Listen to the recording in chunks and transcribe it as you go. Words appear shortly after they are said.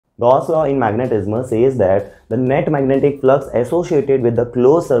Gauss law in magnetism says that the net magnetic flux associated with the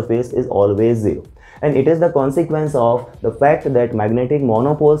closed surface is always zero. And it is the consequence of the fact that magnetic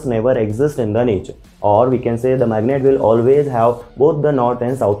monopoles never exist in the nature. Or we can say the magnet will always have both the north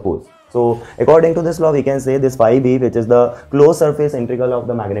and south poles. So according to this law, we can say this phi b, which is the closed surface integral of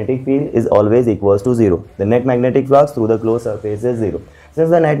the magnetic field, is always equals to 0. The net magnetic flux through the closed surface is 0. Since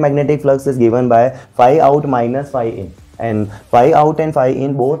the net magnetic flux is given by phi out minus phi in, and phi out and phi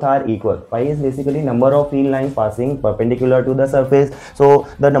in both are equal. Phi is basically number of field lines passing perpendicular to the surface. So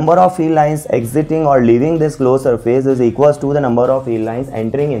the number of field lines exiting or leaving this closed surface is equals to the number of field lines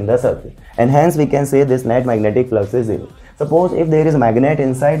entering in the surface, and hence we can say this net magnetic flux is 0. Suppose if there is magnet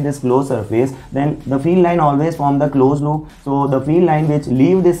inside this closed surface, then the field line always form the closed loop. So the field line which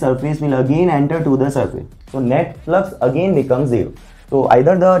leave this surface will again enter to the surface. So net flux again becomes 0. So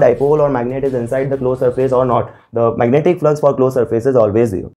either the dipole or magnet is inside the closed surface or not, the magnetic flux for closed surface is always 0.